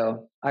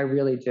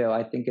 really do.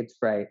 I think it's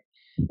great.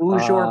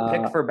 Who's your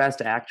pick for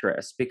Best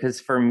Actress? Because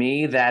for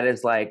me, that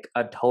is like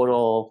a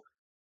total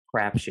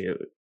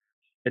crapshoot.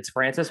 It's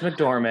Frances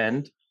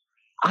McDormand.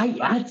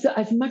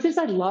 As much as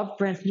I love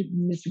Frances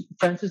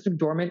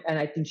McDormand, and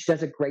I think she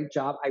does a great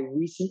job, I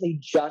recently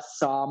just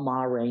saw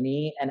Ma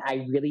Rainey, and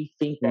I really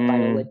think that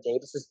Viola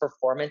Davis's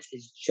performance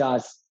is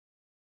just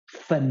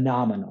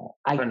phenomenal.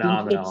 I think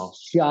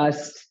it's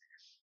just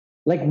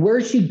like where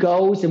she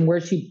goes and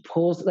where she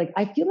pulls. Like,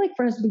 I feel like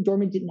Frances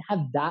McDormand didn't have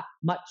that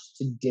much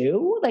to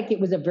do. Like, it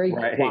was a very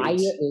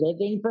quiet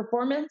living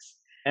performance.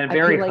 And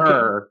very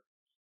her.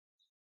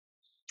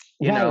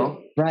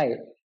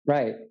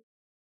 Right.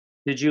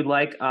 Did you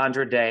like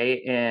Andra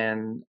Day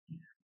and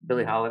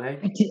Billie Holiday?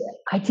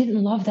 I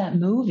didn't love that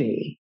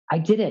movie. I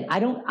didn't. I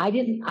don't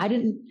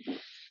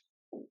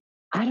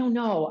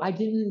know. I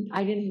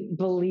didn't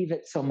believe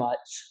it so much.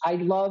 I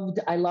loved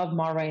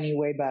Ma Rainey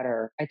way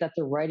better. I thought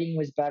the writing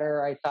was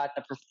better. I thought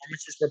the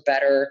performances were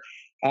better.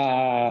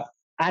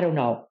 I don't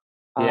know.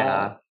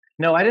 Yeah.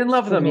 No, I didn't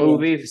love the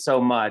movie so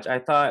much. I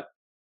thought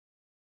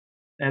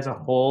as a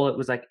whole it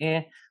was like,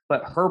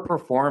 but her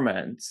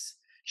performance,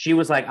 she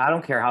was like, I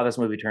don't care how this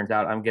movie turns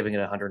out, I'm giving it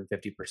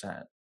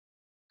 150%.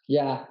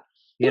 Yeah.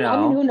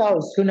 I mean, who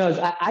knows?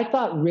 I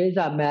thought Riz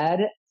Ahmed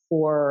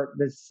for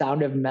The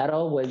Sound of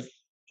Metal was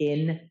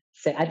insane.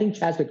 I think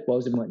Chadwick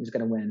Boseman is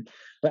going to win,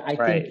 but I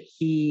think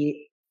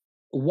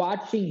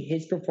watching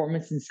his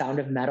performance in Sound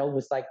of Metal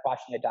was like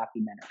watching a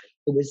documentary.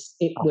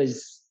 It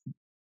was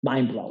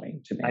mind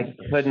blowing to me. I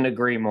couldn't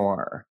agree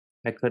more.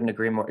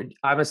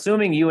 I'm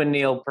assuming you and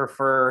Neil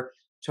prefer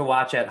to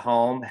watch at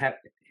home,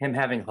 him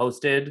having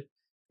hosted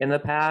in the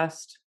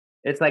past.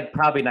 It's like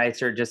probably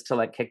nicer just to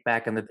like kick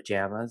back in the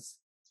pajamas.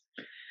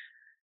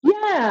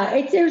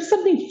 Yeah, there's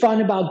something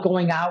fun about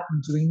going out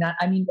and doing that.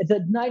 I mean,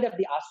 the night of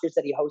the Oscars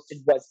that he hosted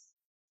was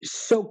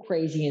so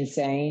crazy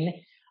insane.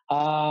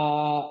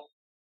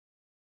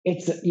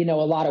 It's a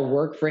lot of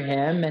work for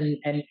him, and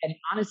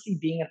honestly,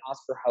 being an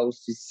Oscar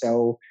host is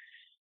so.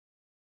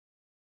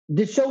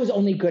 The show is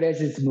only good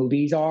as its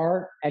movies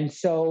are, and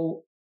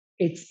so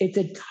it's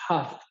a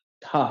tough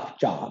tough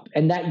job.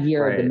 And that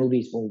year, the Right.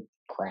 movies were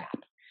crap.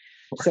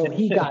 So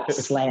he got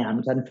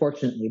slammed,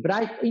 unfortunately. But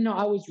I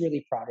was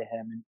really proud of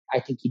him, and I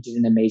think he did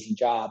an amazing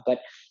job. But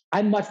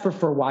I much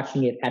prefer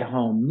watching it at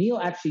home. Neil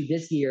actually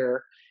this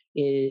year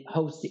is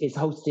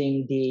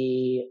hosting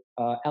the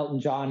Elton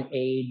John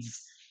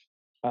AIDS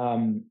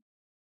um,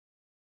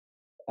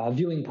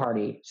 viewing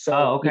party. Oh, So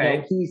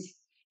okay.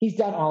 he's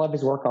done all of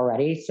his work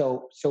already.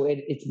 So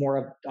it's more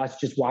of us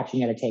just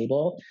watching at a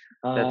table.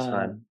 That's Uh,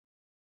 fun.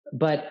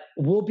 but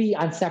we'll be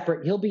on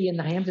separate. He'll be in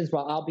the Hamptons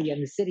while I'll be in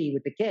the city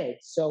with the kids.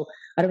 So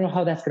I don't know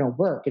how that's going to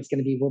work. It's going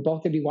to be we're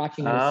both going to be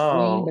watching at a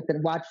screen, Oh, but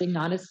then watching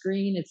on a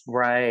screen. It's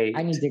right.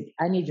 I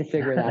need to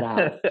figure that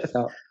out.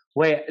 So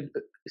Wait,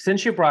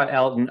 since you brought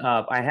Elton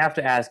up, I have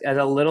to ask, as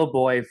a little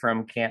boy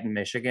from Canton,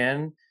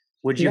 Michigan,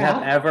 would you have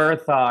yeah. ever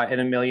thought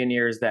in a million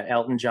years that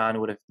Elton John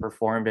would have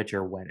performed at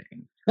your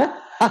wedding?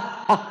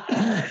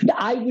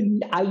 I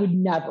would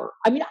never.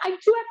 I mean, I do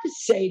have to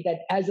say that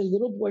as a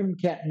little boy from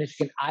Canton,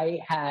 Michigan, I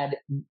had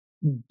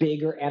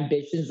bigger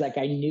ambitions. Like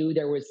I knew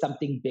there was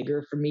something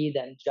bigger for me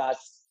than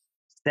just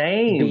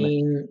Same.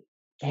 being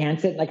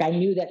Canton. Like I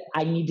knew that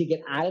I need to get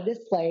out of this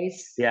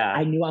place. Yeah.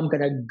 I knew I'm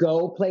going to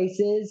go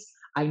places.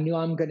 I knew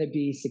I'm going to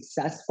be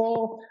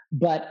successful,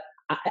 but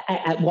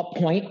at what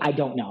point I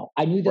don't know.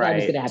 I knew that I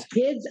was Right. going to have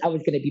kids. I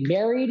was going to be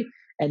married,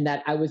 and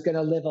that I was going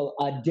to live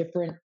a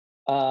different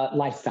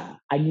lifestyle.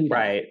 I knew that.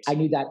 Right. I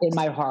knew that in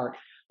my heart.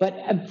 But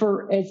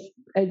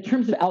in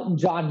terms of Elton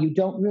John,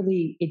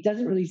 it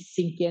doesn't really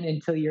sink in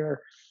until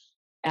you're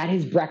at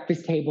his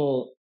breakfast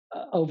table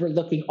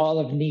overlooking all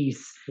of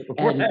Nice,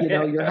 and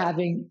you're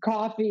having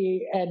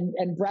coffee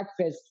and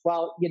breakfast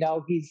while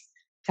he's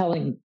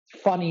telling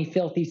funny,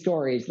 filthy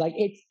stories. Like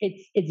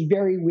it's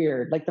very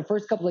weird. Like the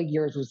first couple of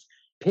years was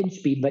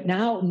pinch me, but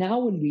now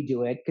when we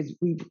do it, because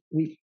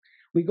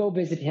we go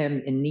visit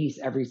him in Nice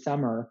every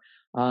summer.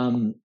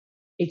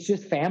 It's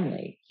just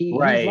family. He's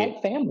Right.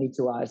 like family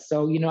to us.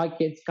 So our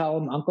kids call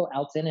him Uncle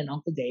Elton and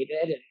Uncle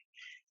David,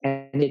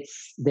 and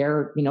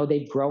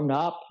they've grown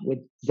up with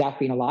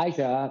Zachary and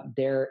Elijah.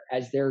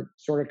 As their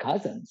sort of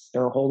cousins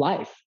their whole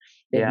life.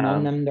 They've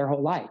known them their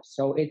whole life.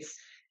 So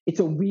it's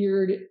a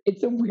weird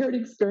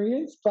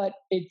experience, but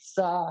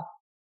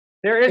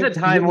There is a it's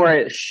time really where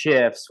it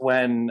shifts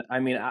when, I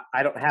mean,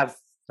 I don't have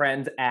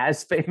friends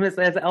as famous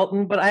as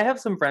Elton, but I have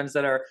some friends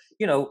that are,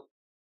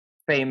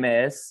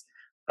 famous,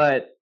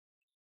 but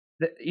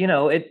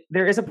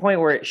there is a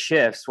point where it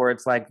shifts where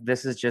it's like,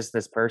 this is just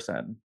this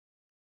person.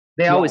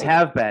 They always right.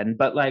 have been,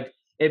 but like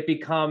it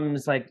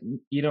becomes like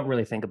you don't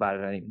really think about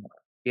it anymore,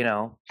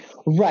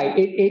 Right.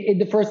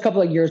 The first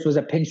couple of years was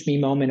a pinch me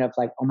moment of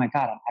like, oh my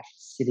God, I'm actually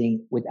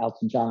sitting with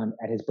Elton John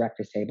at his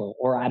breakfast table,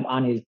 or I'm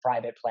on his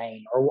private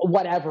plane, or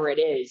whatever it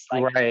is.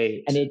 Like,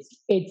 Right. and it's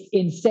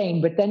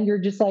insane. But then you're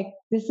just like,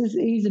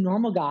 he's a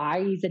normal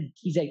guy.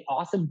 He's an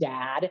awesome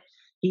dad.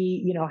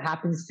 He,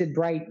 happens to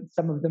write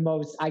some of the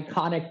most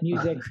iconic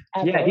music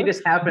ever. Yeah, he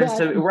just happens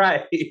to,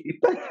 right.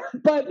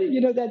 But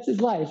that's his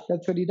life.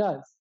 That's what he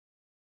does.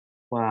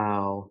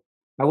 Wow.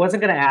 I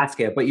wasn't going to ask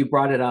it, but you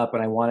brought it up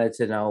and I wanted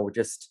to know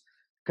just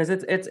because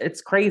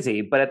it's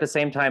crazy, but at the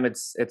same time,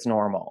 it's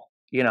normal,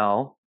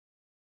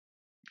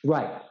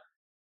 Right.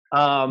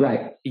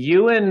 Right.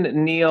 You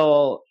and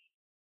Neil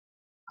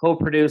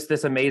co-produced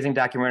this amazing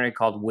documentary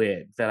called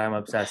Wid that I'm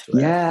obsessed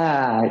with.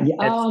 Yeah.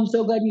 Oh, I'm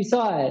so glad you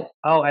saw it.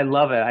 Oh, I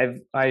love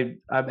it. I'm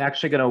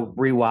actually going to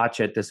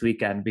rewatch it this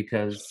weekend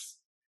because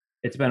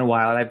it's been a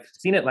while and I've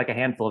seen it like a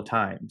handful of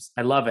times.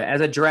 I love it. As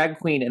a drag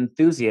queen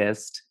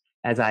enthusiast,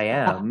 as I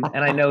am,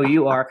 and I know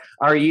you are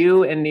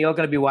you and Neil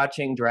going to be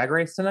watching Drag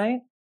Race tonight?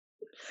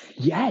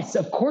 Yes,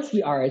 of course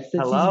we are.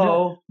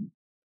 Hello.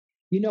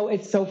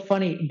 It's so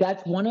funny.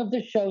 That's one of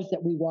the shows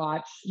that we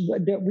watch.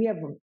 We have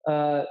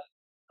a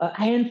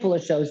handful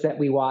of shows that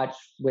we watch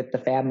with the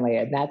family,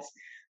 and that's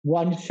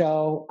one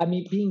show. I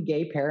mean, being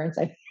gay parents,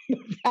 I think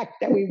the fact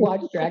that we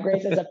watch Drag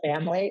Race as a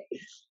family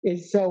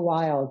is so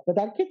wild. But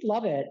our kids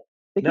love it.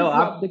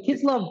 The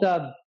kids love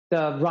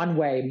the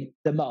runway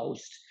the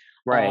most,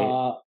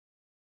 right?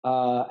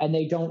 And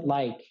they don't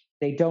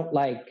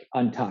like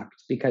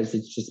Untucked because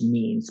it's just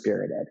mean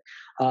spirited.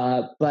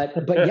 But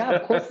yeah,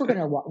 of course we're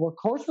gonna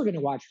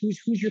watch.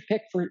 Who's your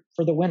pick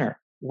for the winner?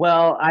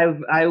 Well,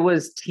 I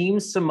was Team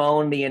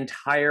Simone the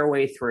entire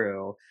way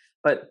through,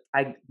 but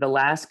the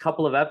last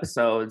couple of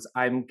episodes,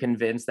 I'm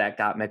convinced that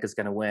Gottmik is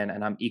going to win,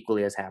 and I'm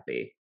equally as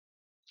happy.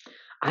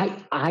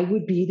 I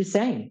would be the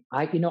same.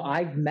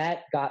 I've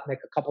met Gottmik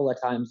a couple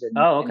of times, and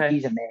okay. And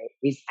he's amazing.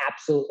 He's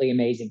absolutely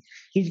amazing.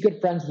 He's good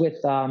friends with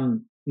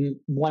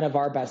one of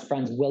our best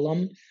friends,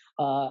 Willem.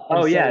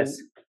 Yes.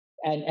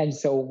 And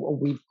so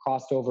we've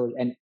crossed over,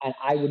 and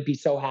I would be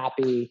so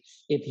happy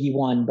if he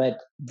won, but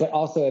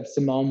also if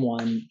Simone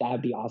won, that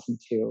would be awesome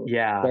too.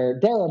 Yeah,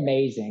 they're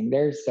amazing.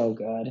 They're so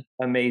good.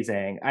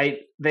 Amazing.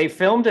 They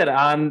filmed it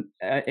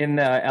in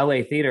the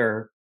LA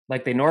theater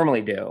like they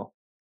normally do.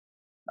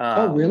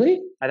 Oh,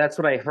 really? That's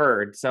what I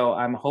heard. So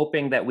I'm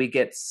hoping that we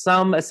get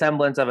some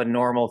semblance of a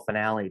normal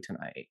finale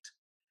tonight.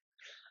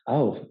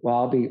 Oh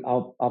well,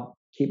 I'll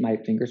keep my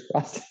fingers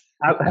crossed.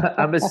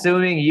 I'm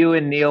assuming you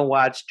and Neil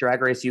watched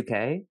Drag Race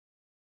UK.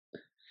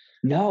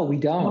 No, we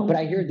don't. But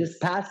I hear this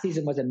past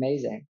season was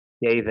amazing.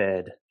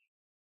 David,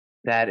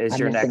 that is I'm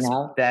your missing next.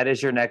 out? That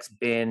is your next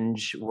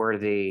binge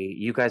worthy.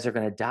 You guys are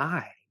gonna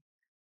die.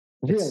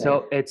 Really?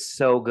 It's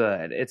so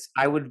good.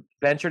 I would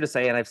venture to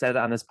say, and I've said it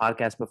on this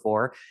podcast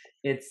before,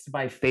 it's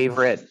my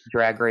favorite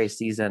Drag Race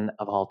season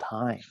of all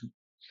time.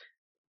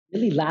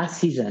 Really, last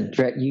season,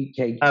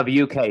 UK Of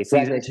UK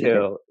season Race 2.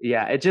 UK.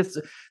 Yeah,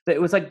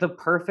 it was like the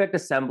perfect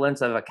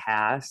semblance of a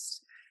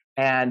cast,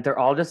 and they're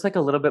all just like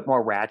a little bit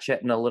more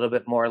ratchet and a little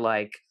bit more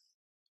like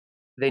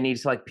they need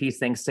to like piece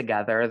things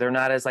together. They're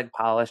not as like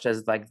polished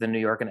as like the New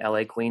York and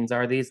LA queens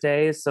are these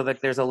days. So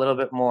like there's a little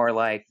bit more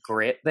like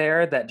grit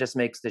there that just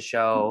makes the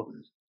show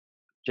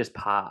just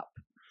pop.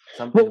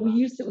 Well, we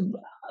used to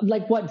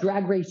like what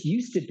Drag Race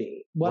used to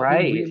be. What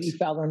Right. we really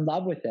fell in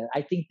love with it.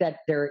 I think that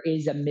there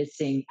is a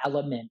missing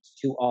element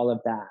to all of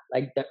that.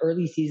 Like the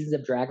early seasons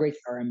of Drag Race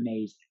are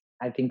amazing.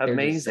 I think they're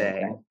just so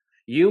Amazing.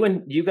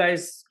 good. You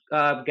guys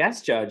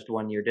guest judged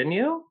one year, didn't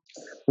you?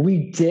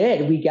 We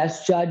did. We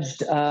guest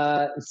judged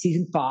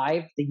season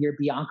 5, the year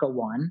Bianca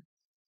won,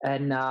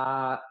 and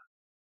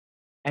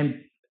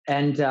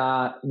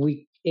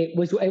it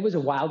was a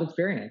wild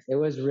experience. It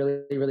was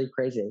really, really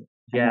crazy.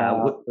 Yeah.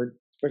 And,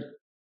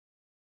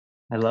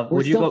 I love. we're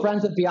Would you still go?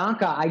 friends with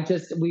Bianca.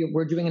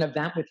 We're doing an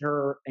event with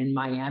her in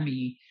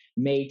Miami,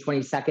 May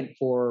 22nd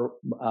for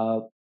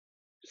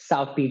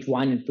South Beach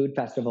Wine and Food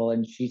Festival,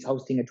 and she's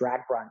hosting a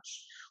drag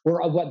brunch.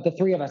 The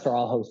 3 of us are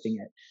all hosting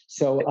it.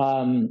 So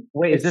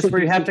Wait, is it this should where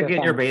be you have to super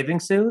get your fun. bathing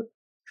suit?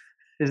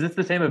 Is this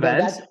the same No, event?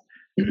 that's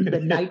the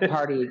night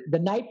party. The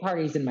night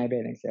party's in my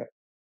bathing suit.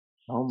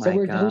 Oh my So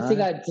we're god! hosting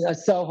a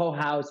Soho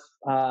House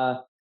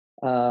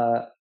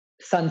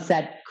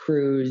sunset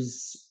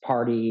cruise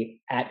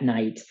party at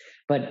night,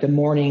 but the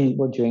morning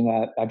we're doing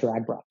a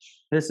drag brunch.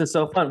 This is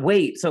so fun.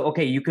 Wait, so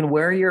okay, you can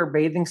wear your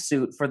bathing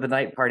suit for the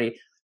night party,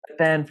 but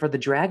then for the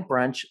drag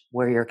brunch,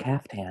 wear your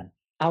caftan.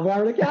 I'll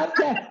wear the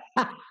captain.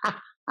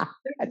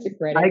 That's a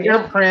great Tiger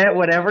idea. print,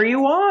 whatever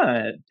you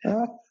want.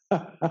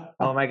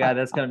 Oh my god,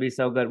 that's gonna be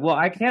so good. Well,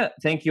 I can't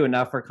thank you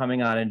enough for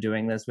coming on and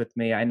doing this with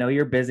me. I know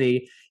you're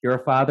busy. You're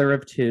a father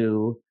of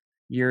 2.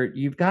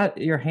 You've got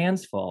your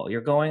hands full.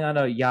 You're going on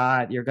a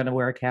yacht. You're gonna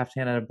wear a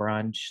caftan at a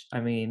brunch.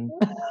 I mean,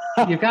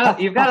 you've got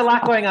a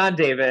lot going on,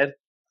 David.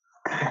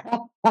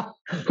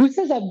 Who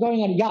says I'm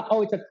going on a yacht?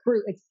 Oh, it's a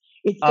cruise.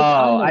 It's Oh,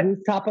 on the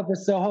rooftop of the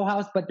Soho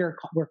House, but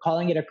we're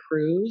calling it a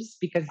cruise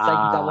because it's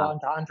like double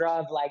entendre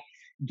of like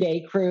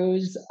gay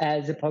cruise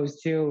as opposed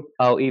to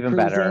even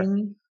better.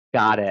 cruising.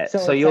 Got it. So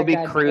So it's you'll like be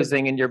a-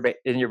 cruising in your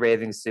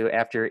bathing suit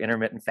after your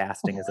intermittent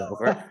fasting is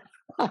over.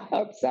 I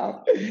hope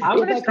so. I'm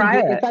gonna try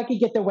it. If I could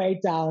get the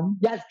weight down.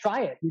 Yes,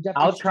 try it. You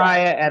definitely I'll should try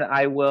it and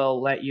I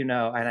will let you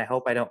know. And I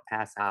hope I don't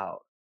pass out.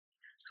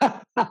 I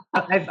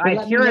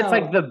Let hear me it's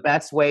like know. the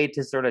best way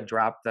to sort of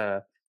drop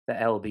the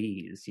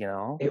lbs, you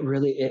know. It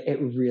really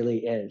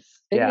is.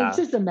 Yeah. It's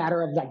just a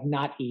matter of like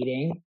not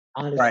eating,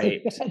 honestly.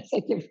 Right. It's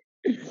like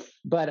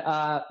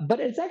but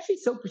it's actually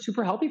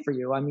super healthy for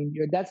you. I mean,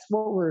 that's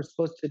what we're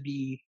supposed to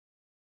be.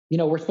 You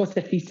know, we're supposed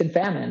to feast and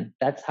famine.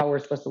 That's how we're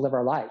supposed to live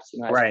our lives.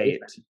 You know, as Right.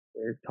 Christians.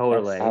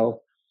 Totally.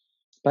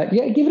 But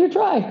yeah, give it a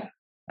try.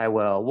 I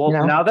will. Well, You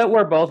know? now that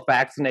we're both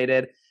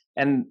vaccinated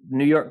and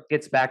New York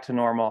gets back to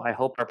normal, I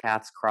hope our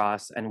paths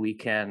cross and we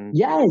can.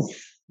 Yes.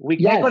 We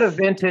can't go to Yes.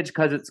 Vintage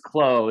because it's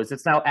closed.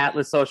 It's now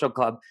Atlas Social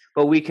Club,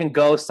 but we can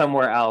go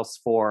somewhere else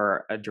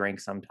for a drink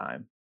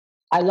sometime.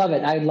 I love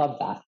it. I love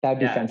that. That'd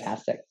be Yes.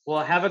 fantastic.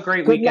 Well, have a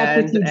great Good luck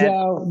weekend. with you, and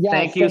Joe. Yes,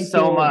 thank you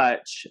so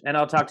much. And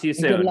I'll talk to you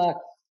And good soon. luck.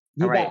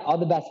 You All bet. right. All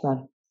the best,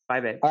 man.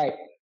 Bye, babe. All right.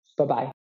 Bye-bye.